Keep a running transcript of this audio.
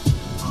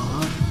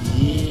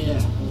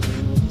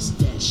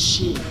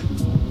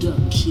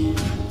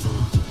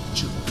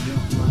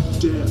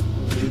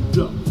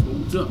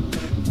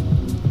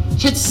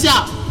this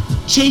out.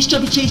 Chase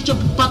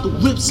jumping, about to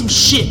rip some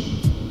shit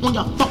on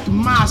your fucking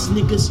minds,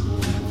 niggas.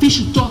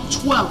 Fishy Dark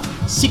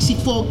 12,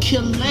 64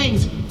 kill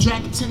lanes,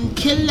 drag 10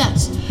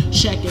 killers.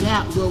 Check it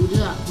out, roll it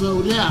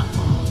up.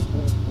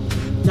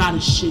 Now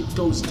this shit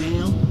goes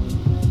down.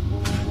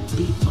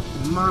 Beat up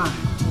your mind,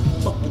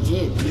 fuck your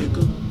head,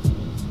 nigga.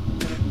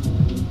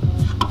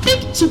 I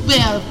pick it to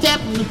well,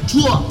 fab in the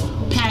drawer.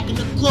 Pack in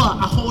the car,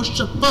 I hold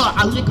chauffeur,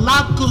 I lick a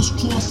lot of good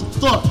straws of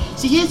thought.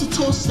 See, here's a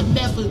toast to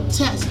never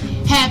test.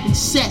 Having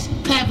sex,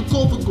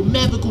 clavicle,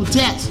 medical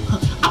deaths.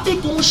 I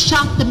think gonna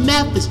shot the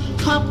Memphis,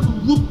 pop the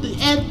roof, the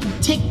end,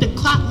 take the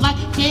clock like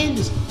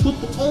Candace.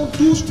 Put the old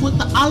dudes with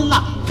the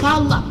Allah,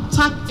 Prala,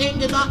 talk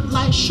and not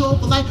like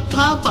shoulder like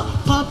Papa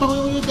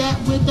on that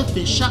with the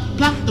fish shot,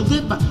 black the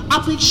river. I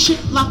play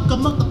shit like a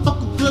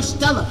motherfucker good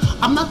Stella.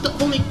 I'm not the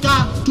only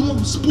guy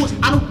doing sports,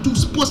 I don't do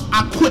sports,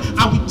 I quit,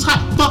 I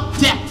retire, fuck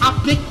that.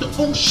 I pick the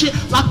old shit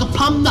like a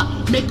plumber,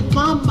 make a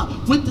plumber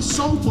with the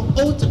song for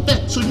old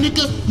event. So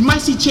nigga, you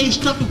might see Jay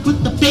jumping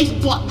with the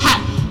baseball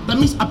hat. That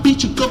means I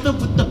beat your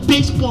girlfriend with the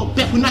baseball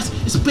bat. When I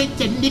split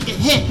that nigga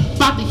head,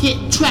 about to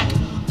hit track.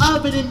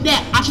 Other than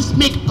that, I just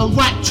make a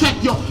right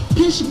track. Yo,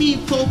 pinch me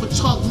for the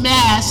talk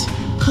mass.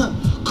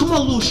 Come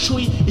on, little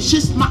shorty, it's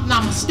just my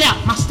style.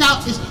 My style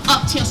is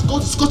uptown, go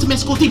to man,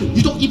 go deep.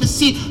 You don't even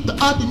see the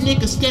other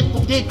nigga stand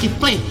over there get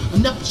flame.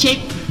 Another shape,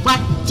 right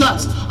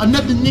dust.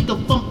 Another nigga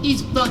from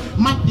Eastburg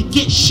might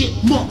get shit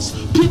marks.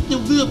 Pick the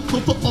real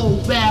proof for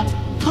old rap.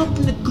 Pump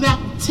in the Glock,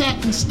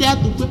 attack and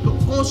stab the whipper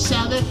on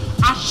salad.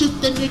 I shoot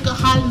the nigga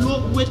high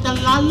low with the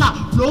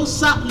lala. Low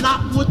side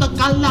lock with the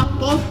gala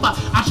bofa.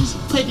 I just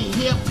play the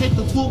hair, play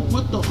the wood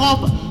with the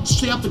harbor.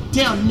 Straight up and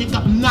down,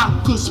 nigga, I'm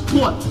not good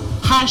sport.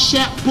 High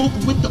shot, both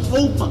with the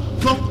over.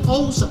 Broke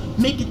Oza,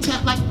 make it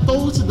tap like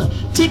Boza.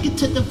 Take it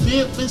to the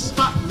very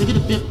spot. Look at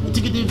the bit,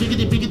 take it, look at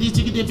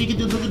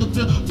the look at the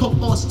bill.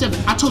 Pop or step.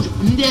 I told you,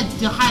 net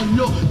the high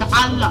low, the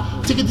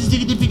Allah. Take it,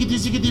 look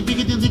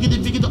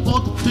at the all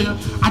the fear.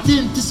 I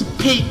didn't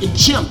dissipate in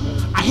gym.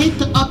 I hate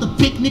the other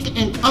big nigga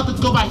and other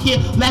go right here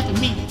laugh at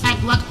me,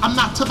 act like I'm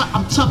not tough,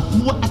 I'm tough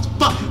more as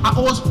fuck. I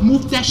always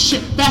move that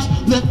shit fast,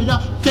 lift it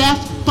up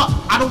fast, fuck.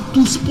 I don't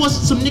do sports,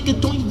 some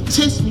nigga don't even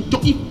test me,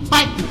 don't even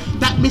fight me.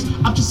 That means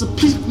I'm just a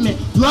peaceful man,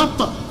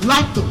 lover,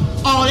 liker,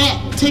 all that.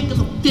 Taking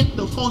a fit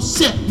the whole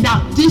set.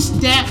 Now this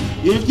that,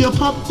 if you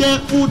pump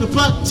that ooh the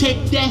blood, take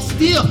that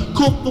steel,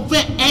 go for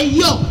it,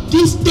 ayo.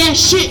 This that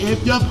shit,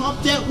 if you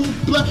pump that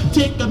ooh blood,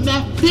 take a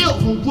mad feel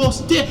on roll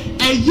still,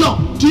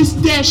 ayo. This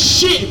that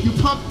shit, if you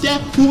pump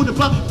that ooh the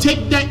blood,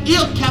 take that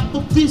ill cap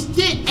for fist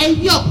it,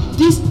 ayo.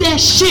 This that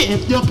shit,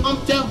 if you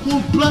pump that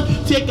ooh blood,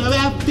 take a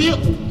mad feel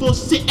on roll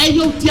still,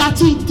 ayo.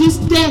 DIT, this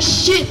that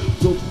shit,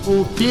 go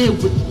over there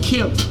with the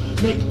kill.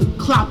 Make the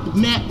clock, the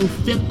mat, and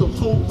flip the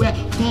whole rap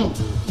boom.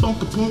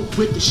 Funk a boom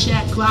with the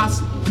shack glass.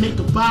 Make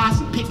a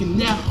rise and picking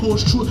that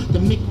horse true to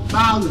make it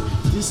violent.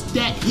 This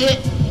that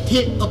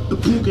hit up the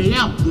boogie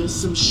out with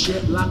some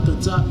shit like a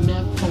dark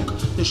man funk.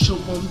 The show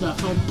on the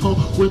home pole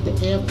with the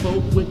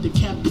airflow, with the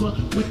capra,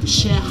 with the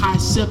share high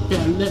sip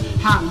and let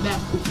high lap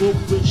the rope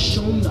with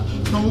Shona,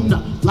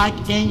 Kona, like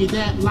any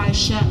that like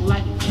shack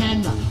like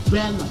Canna,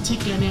 Bella,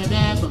 taking that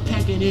abba,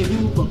 packing it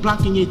Uber,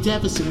 blocking your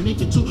deficit,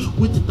 make it two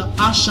with the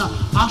Asha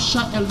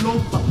and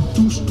Lofa,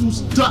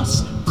 deuce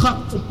dust.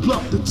 Cut and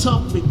pluck the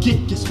tough and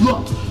get this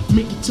luck.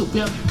 Make it to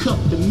well cup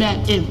the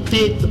mat and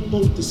fade the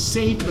boat the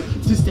saver.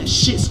 This that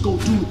shit's go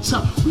do it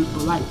tough. Ripper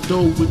like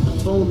dough with the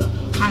phoner.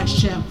 High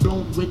shaft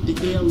blown with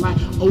the airline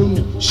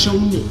owner.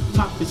 Shown it.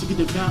 Pop it, get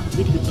the valve,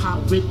 make it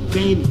pop with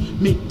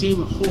gaming. Make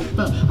Damon whole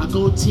fell. I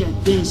go to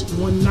that dance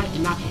one night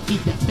and I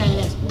eat that fat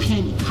ass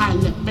penny. High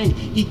left vein.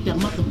 Eat that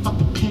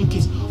motherfucking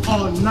pancakes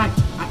all night.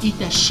 I eat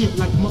that shit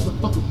like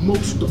motherfucking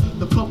monster.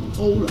 The purple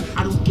odor.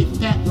 I don't get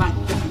fat like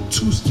that. I'm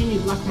too skinny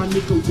like my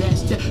nigga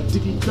Raz that.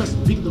 Diggy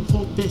dust, big the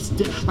whole vest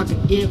that. Like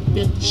an air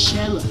vent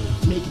sheller.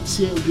 Make it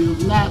till real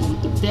loud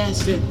with the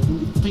fast set. When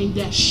you paint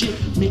that shit,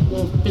 make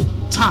one fit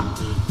the top.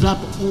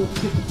 Blabber on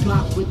cook a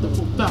block with the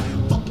whole belt.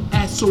 Fucking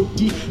ass so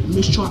deep.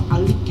 Make sure I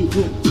lick your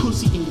little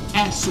pussy in your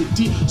ass so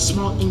deep.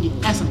 Small in your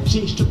ass like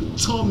Jay Stripper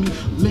told me.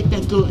 Lick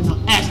that girl in her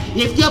ass.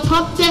 If you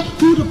pump that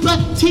through the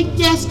blood, take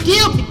that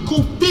skill. It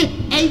go fit.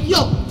 Hey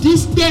yo,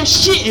 this that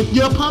shit. If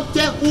you pump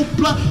that ooh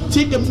blood,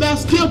 take a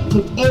mass skill.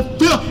 Put on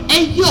fill.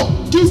 Hey yo,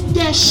 this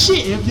that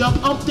shit. If you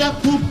pump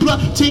that ooh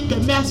blood, take a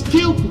mass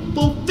skill. Put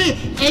on fill.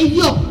 Hey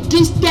yo,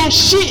 this that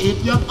shit.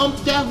 If you pump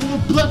that ooh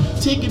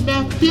blood, take a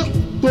mass skill.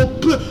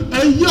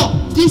 Hey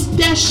yo, this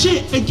that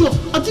shit. Hey yo,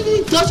 I think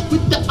he does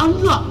with the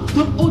Allah.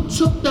 From on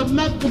top the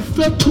man on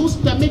fair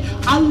tools that make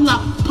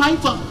Allah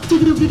Piper.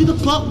 Take the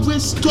plot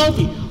with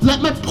story.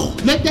 Let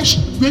that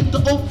shit with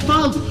the old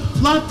folly.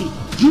 Lovey.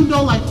 You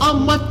know, like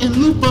Unmutt and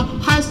Looper,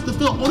 highs the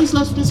field. All these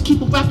lesbians keep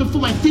rapping for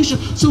my future.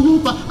 So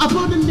Hoover, I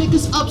blow the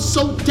niggas up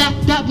so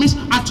that means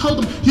I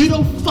told them you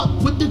don't fuck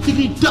with the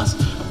diggity dust.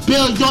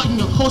 Bail y'all in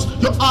your host,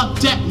 you're all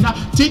dead. Now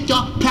take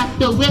y'all pack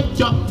the whip,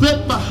 your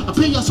ripper. I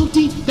play y'all so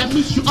deep, that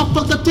means you up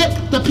on the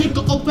deck. The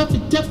picker over the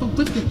death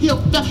with the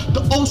heel fat,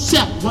 the old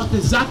set. What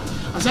is that?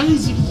 I Zaggy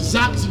ziggy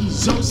zag ziggy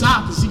zo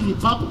zag ziggity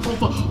bop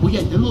over. Oh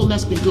yeah, the little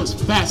lesbian goes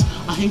fast.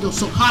 I hang up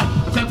so high,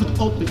 I grab with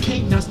open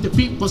cake. Now the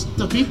beepers.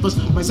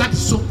 My zag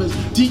is super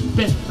deep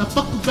in. Now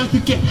fuck around, you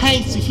get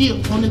hangs here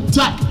on the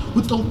deck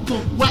with the full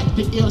white.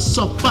 The air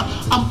so fun.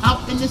 I'm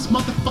out in this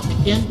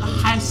motherfucker in the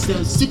high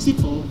cell.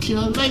 64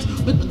 killers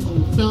with the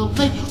old fill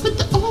lane, with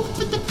the old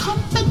for the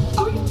comfort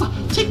over.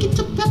 Take it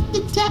to back the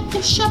tap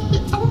and shove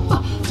it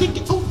over. Take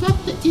it over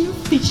the ear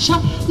feet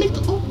shot. Make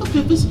it over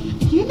rivers.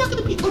 And you're not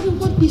gonna be the only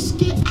one to be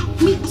scared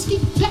out me. I ski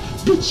that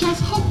bitch ass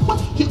hoe.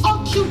 You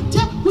all cute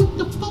that with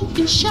the phone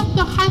and shove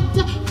the high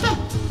the fat.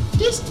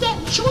 This that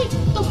joint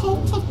the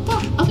whole fuck.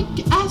 I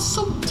lick your ass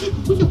so deep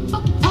with your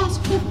fucking ass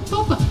go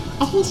over.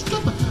 A whole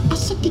stripper. I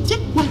suck your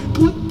dick, white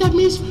boy. That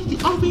means you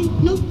already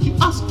know you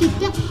ask it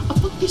that. I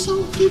fuck you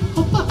so deep.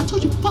 Oh fuck, I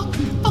told you fuck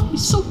me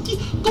so deep.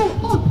 Go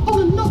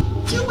on and on,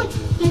 do it.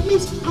 That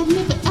means I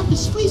never ever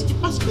squeeze.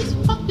 If I squeeze,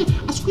 fuck it.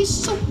 I squeeze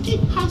so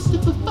deep, high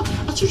step of fuck.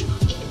 I told you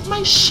eat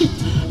my shit.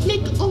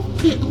 Make it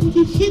open. And when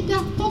you hear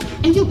that funk,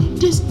 and you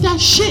diss that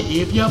shit.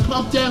 If you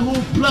pump that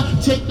whole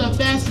blood, take the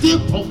fast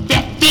dip or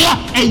fat fear.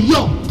 And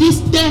yo, this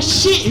that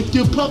shit. If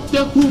you pump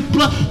that whole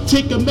blood,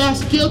 take a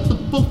mass kill to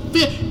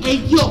fulfill.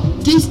 And yo,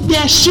 this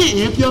that shit.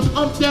 If you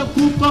pump that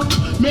whole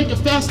blood, make a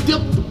fast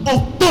dip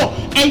or four.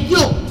 And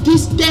yo,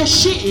 this that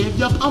shit. If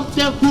you pump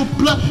that whole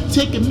blood,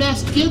 take a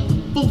mass kill to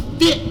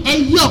fulfill.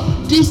 And yo,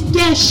 this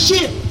that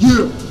shit.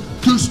 Yeah,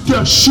 this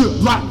that shit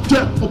like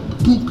that. Up the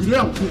book it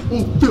out,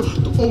 on fill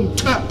the own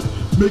tap.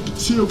 Make it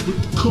chill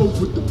with the code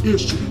with the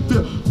issue.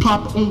 Feel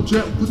pop on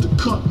that with the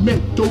cut,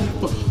 man,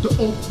 over the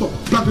over.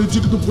 Block the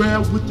jiggle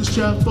around with the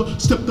shaver.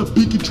 Step the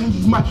big control,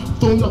 you might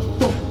phone up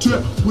fuck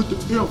that with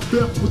the air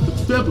fair with the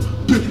feather.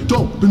 Big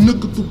dope, the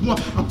nigga the one.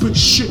 I bring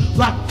shit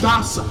like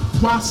Dasa,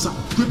 Rasa,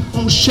 grip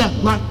on shack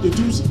like the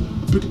doozy.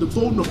 Pick the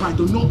phone up, I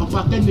don't know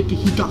about that nigga,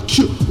 he got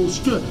killed on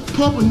strip.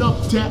 Pumping up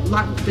that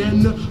like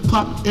banner,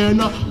 pop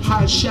Anna,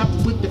 high shaft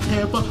with the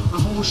ever. A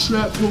whole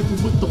strap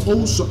broken with the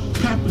ulcer.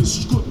 Papping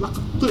script like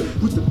a flip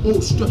with the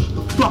old strap.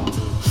 The flop,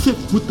 thick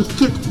with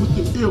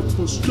the air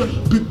for strap.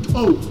 Big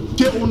O,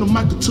 get on the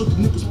mic and tell the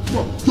niggas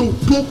fuck. Yo,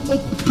 pump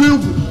up the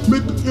building,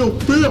 make the air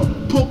fair.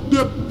 Pump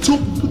that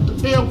top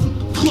with the air with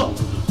the club.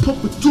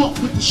 Pump it drop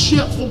with the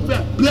shell over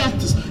at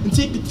blasters and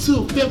take it to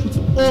a bed with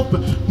the offer.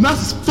 Now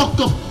he's fuck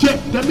up dead.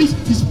 That means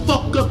he's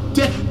fuck up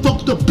dead.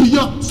 Fucked up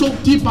beyond so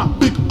deep by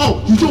Big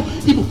O. You don't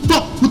even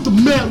fuck with a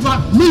man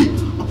like me.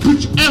 I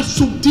put your ass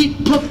so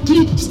deep, Puff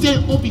D.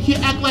 Stand over here,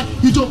 act like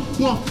you don't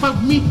wanna fight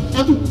with me.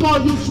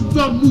 Everybody else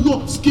around New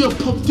York scared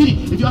Puff D.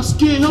 If y'all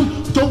scared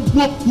him, don't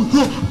walk with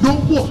him no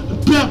more.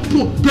 And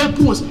bad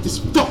boys is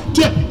fuck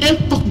dead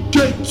and fucking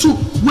gay too,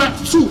 rap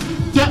too.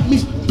 That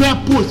means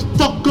bad boys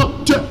fuck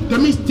up dead. That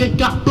means they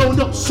got blown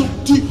up so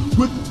deep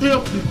with the air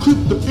and clip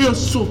the air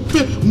so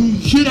fit. When you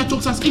hear that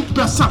Darksiders Inc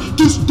best sound,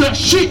 this that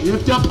shit.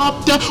 If y'all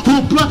pop that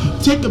whole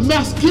blood, take a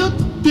mask, kill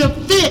the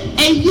fit.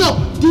 Hey yo,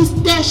 this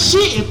that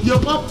shit. If you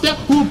pop that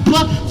whole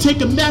blood,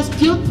 take a mask,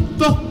 kill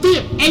the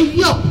fit. Hey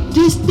yo,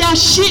 this that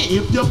shit.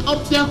 If you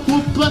pop that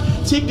whole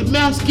blood, take a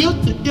mask, kill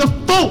the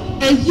info.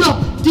 Hey yo,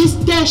 this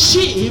that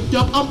shit. If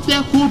you pop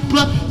that whole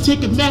blood,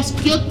 take a mask,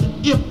 kill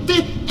the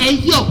fit. Hey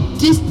yo,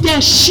 this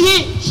that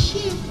shit.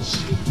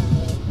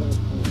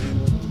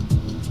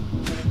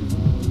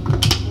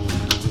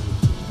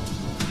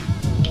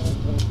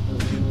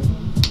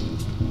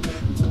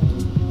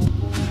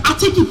 I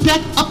take you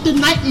back up the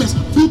nightmares,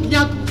 beat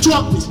out the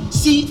darkness,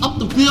 see up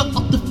the real,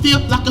 up the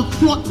field like a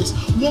hauntless,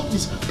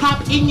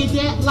 pop in your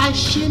dad like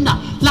Shinna,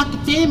 like a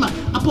famer.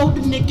 I put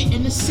the nigga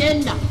in the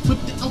center, with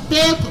the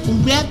unfair,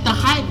 and wear the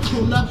high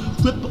corner,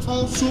 rip it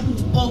on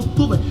super all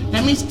forward.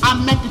 That means I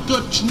met the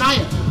girl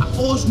Chania. I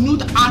always knew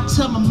that I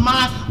tell my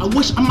mind. I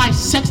wish I might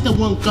sex that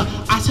one girl.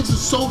 I sex her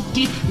so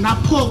deep, and I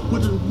pour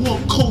with a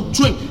warm cold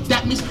drink.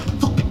 That means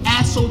fuck her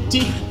ass so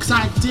deep, cause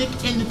I dick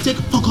in the dick,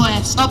 fuck her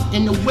ass up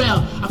in the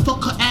well. I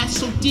fuck her ass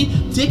so deep,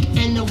 dick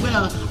in the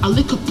well. I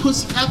lick her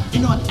pussy up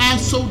in her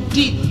ass so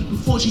deep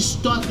before she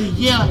start to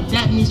yell.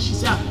 That means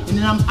she's out, and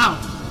then I'm out.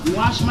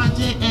 Wash my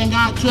dick and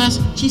got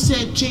dressed. She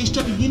said,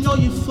 J-Struggle, you know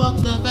you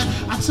fucked up.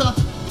 I tell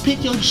her,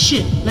 pick your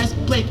shit, let's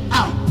break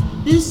out.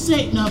 This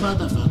ain't no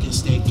motherfucking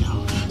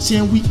stakeout.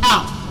 Saying we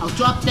out, I'll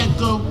drop that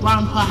girl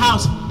around her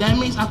house. That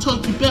means I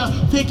told you better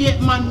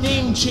forget my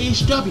name,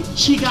 JHW.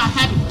 She got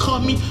happy, call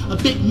me a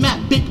big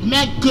man,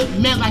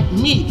 good man like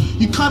me.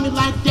 You call me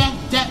like that,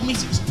 that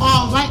means it's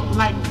alright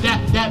like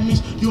that. That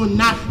means you're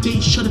not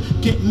dating, shoulda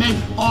get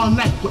married all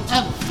night,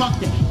 whatever, fuck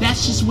that.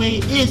 That's just the way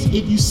it is.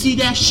 If you see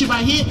that shit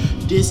right here,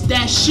 this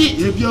that shit.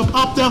 If you're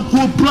up that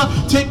whole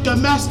blood, take a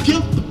mask,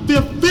 kill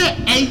the fit.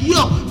 Hey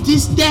yo,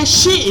 this that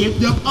shit.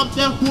 If you're up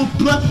that whole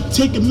blood,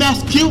 take a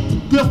mask, kill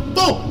the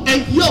foe.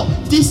 Hey yo,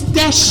 this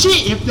that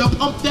shit. If you're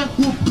up that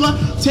whole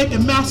blood, take a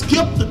mask,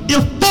 kill the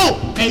info.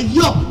 Hey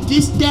yo,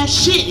 this that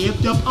shit.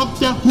 If you're up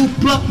that whole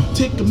blood,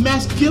 take a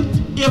mask, kill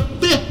the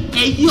info.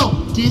 Hey yo,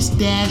 this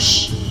that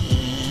shit.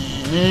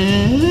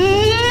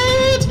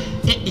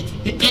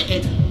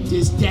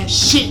 This that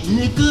shit,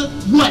 nigga.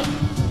 What?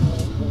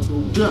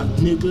 Hold up,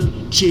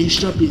 nigga.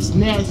 Changed up his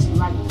nasty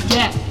like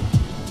that.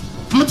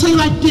 I'ma tell you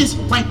like this,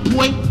 white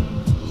boy.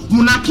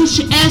 When I kiss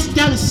your ass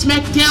down and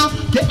smack down,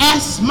 your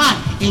ass is mine.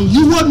 And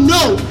you will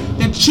know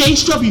that J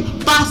Strawberry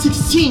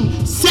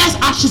 516 says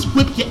I should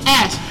whip your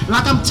ass. And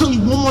like I'm telling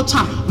you one more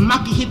time, I'm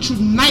not gonna hit you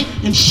tonight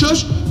and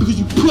shush because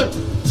you put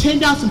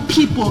 10,000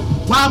 people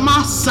right on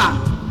my side.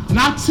 And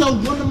I tell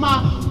one of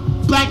my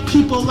black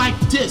people like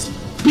this,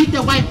 beat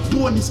that white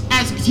boy in his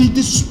ass because he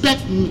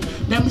disrespecting me.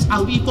 That means I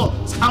leave off.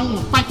 So I don't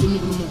wanna fight the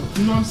nigga no more.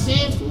 You know what I'm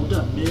saying? Hold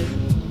up, man.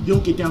 You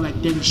don't get down like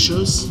that in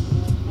shirts.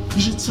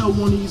 You should tell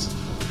one of these,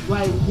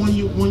 like when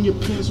your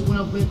parents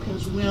around,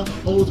 grandparents around,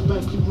 all those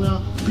black people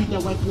around, beat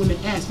that white boy in the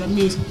ass. That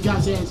means you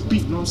got his ass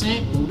beat, you know what I'm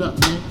saying? Hold up,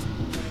 man.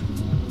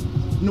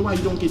 You know why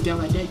you don't get down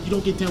like that? You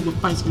don't get down with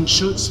fights and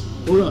shirts.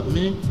 Hold up,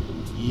 man.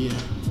 Yeah.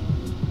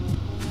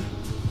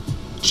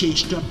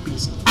 Chased up,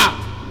 beast out.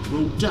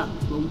 Rolled up,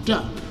 rolled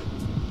up.